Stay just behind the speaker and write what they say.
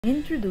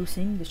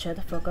Introducing the Shut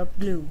the Fuck Up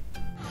glue.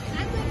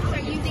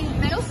 Start using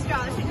metal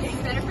straws because it's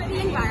better for the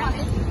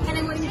environment, and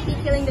I'm going to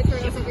keep killing the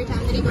turtles every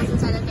time that he goes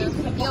inside of the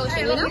ocean,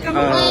 you know?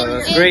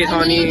 Great, I'm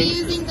honey. going to be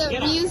using the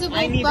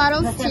reusable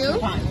bottles too.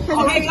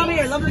 Okay, come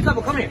here, lovely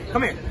couple, come here,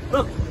 come here.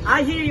 Look,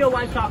 I hear your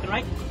wife talking,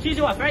 right? She's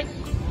your wife, right?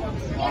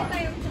 Yes, I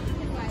am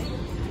his wife.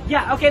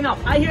 Yeah, okay, no.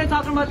 I hear her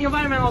talking about the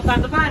environment all the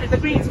time, the planet, the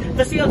greens,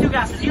 the CO2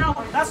 gases. You know,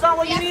 that's not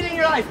what you need in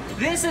your life.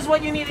 This is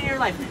what you need in your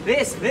life.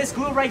 This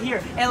glue right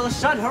here. It'll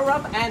shut her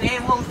up and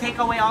it will take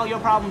away all your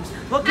problems.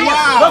 Look here,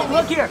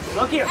 look here,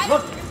 look here,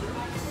 look.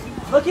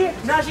 Look here,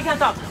 now she can't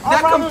talk. All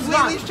That problems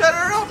completely gone. shut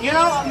her up. You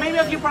know, maybe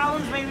a few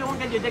problems, maybe you won't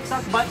get your dick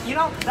sucked, but you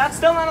know, that's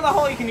still another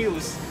hole you can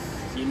use.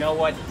 You know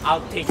what?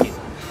 I'll take it.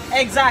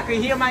 Exactly,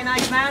 here, my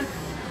nice man.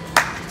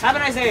 Have a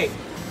nice day.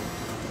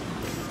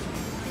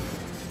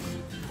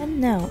 And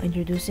now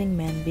introducing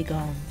Men Be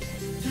Gone.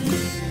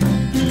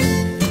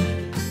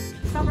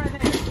 Stop right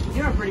there.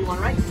 You're a pretty one,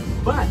 right?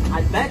 But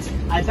I bet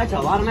you a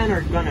lot of men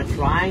are gonna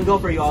try and go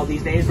for you all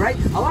these days, right?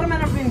 A lot of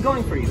men have been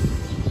going for you.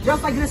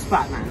 Just like this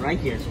fat man right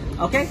here.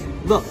 Okay?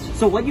 Look,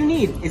 so what you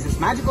need is this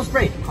magical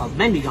spray called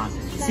Men Be Gone.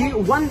 See,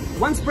 one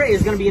spray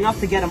is gonna be enough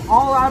to get them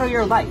all out of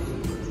your life.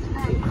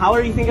 How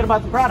are you thinking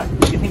about the product?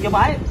 You think you'll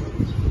buy it?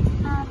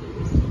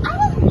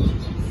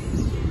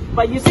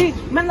 But you see,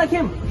 men like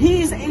him,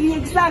 he's the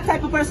exact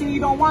type of person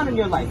you don't want in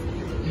your life.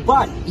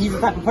 But he's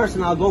the type of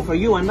person that'll go for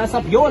you and mess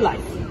up your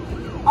life.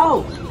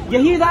 Oh, you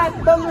hear that?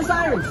 Those are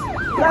sirens.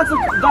 That's the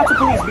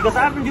police, because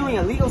I've been doing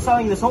illegal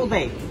selling this whole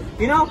day.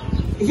 You know,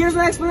 here's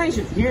an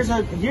explanation. Here's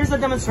a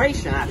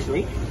demonstration,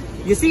 actually.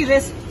 You see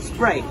this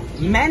spray?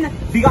 Men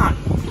Be Gone.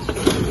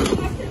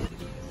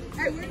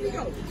 Hey, where'd we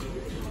go?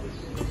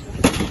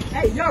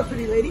 Hey, you're a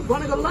pretty lady.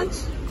 Wanna go to lunch?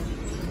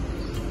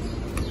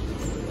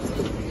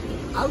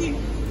 I'll leave.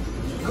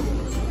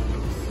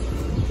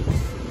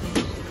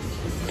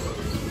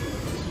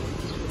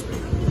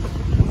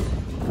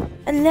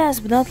 And last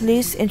but not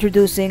least,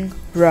 introducing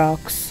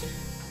Rocks.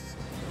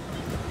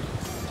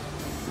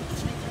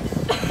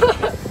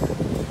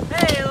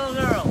 Hey, little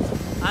girl.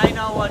 I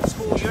know what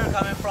school you're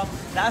coming from.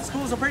 That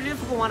school's a pretty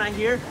difficult one, I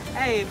hear.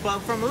 Hey, but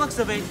from the looks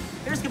of it,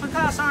 you're skipping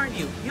class, aren't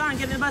you? You aren't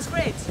getting the best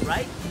grades,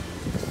 right?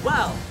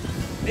 Well,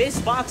 this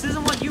box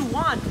isn't what you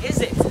want,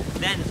 is it?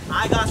 Then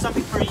I got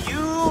something for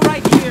you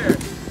right here.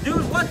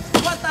 Dude, what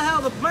the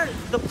hell?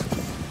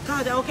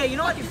 God, okay, you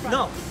know what?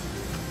 No.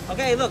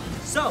 Okay, look,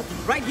 so,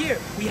 right here,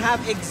 we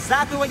have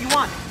exactly what you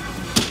want.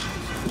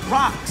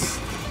 Rocks.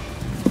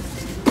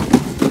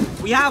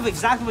 We have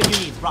exactly what you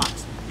need,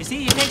 rocks. You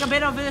see, you take a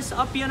bit of this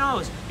up your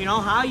nose. You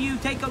know how you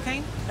take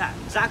cocaine? That,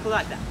 exactly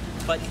like that.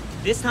 But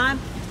this time,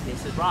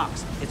 this is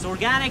rocks. It's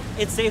organic,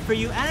 it's safe for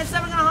you, and it's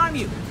never gonna harm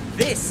you.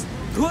 This,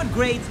 good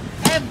grades,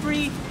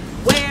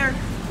 everywhere,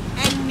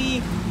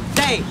 any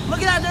day.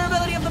 Look at that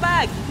durability of the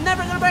bag,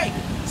 never gonna break.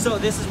 So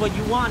this is what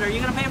you want. Are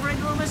you gonna pay for it,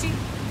 little missy?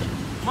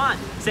 Come on,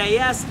 say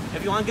yes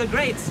if you want good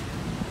grades.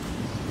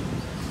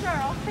 Sure,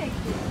 I'll take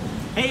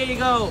it. Here you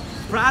go,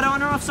 proud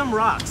owner of some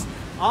rocks.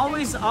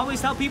 Always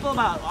tell people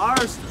about our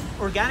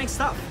organic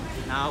stuff.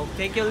 Now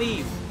take your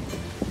leave.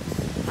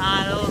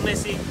 Little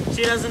missy,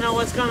 she doesn't know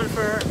what's coming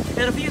for her.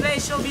 In a few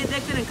days she'll be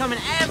addicted and coming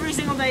every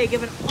single day,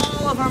 giving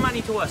all of her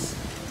money to us.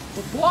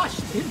 But boss,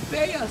 she didn't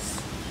pay us.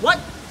 What?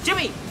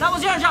 Jimmy, that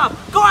was your job.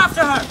 Go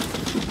after her.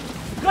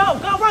 Go,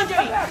 run,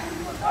 Jimmy.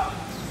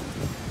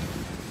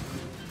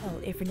 Well,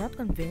 if you're not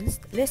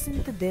convinced,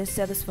 listen to this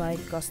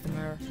satisfied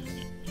customer.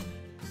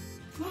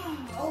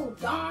 Oh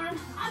darn,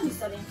 I've been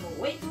studying for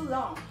way too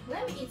long.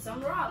 Let me eat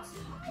some rocks.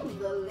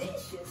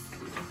 Delicious.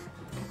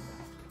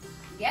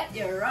 Get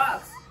your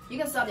rocks. You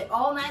can study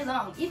all night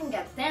long, even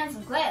get 10s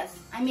in class.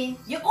 I mean,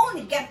 you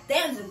only get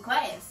 10s in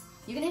class.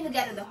 You can even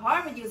get into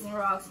Harvard using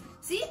rocks.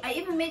 See, I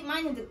even made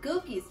mine into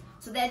cookies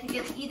so that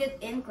you can eat it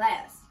in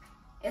class.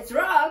 It's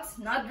rocks,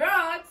 not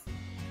drugs.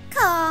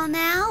 Call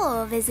now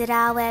or visit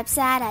our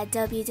website at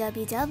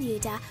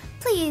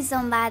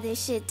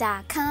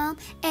www.pleasedon'tbuy-this-shit.com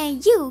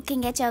and you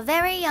can get your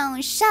very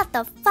own Shut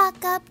the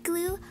Fuck Up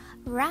glue,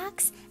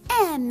 rocks,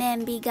 and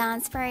Men Be Gone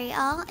spray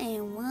all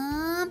in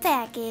one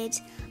package.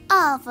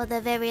 All for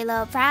the very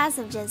low price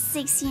of just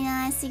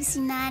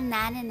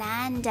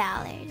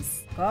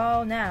 $69.99.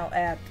 Call now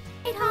at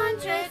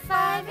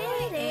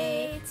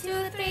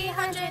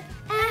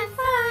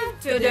 800-588-2305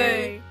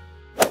 today.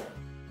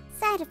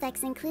 Side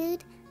effects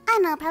include, I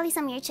know, probably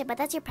some weird shit, but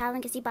that's your problem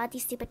because you bought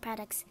these stupid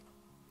products.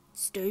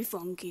 Stay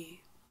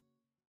funky.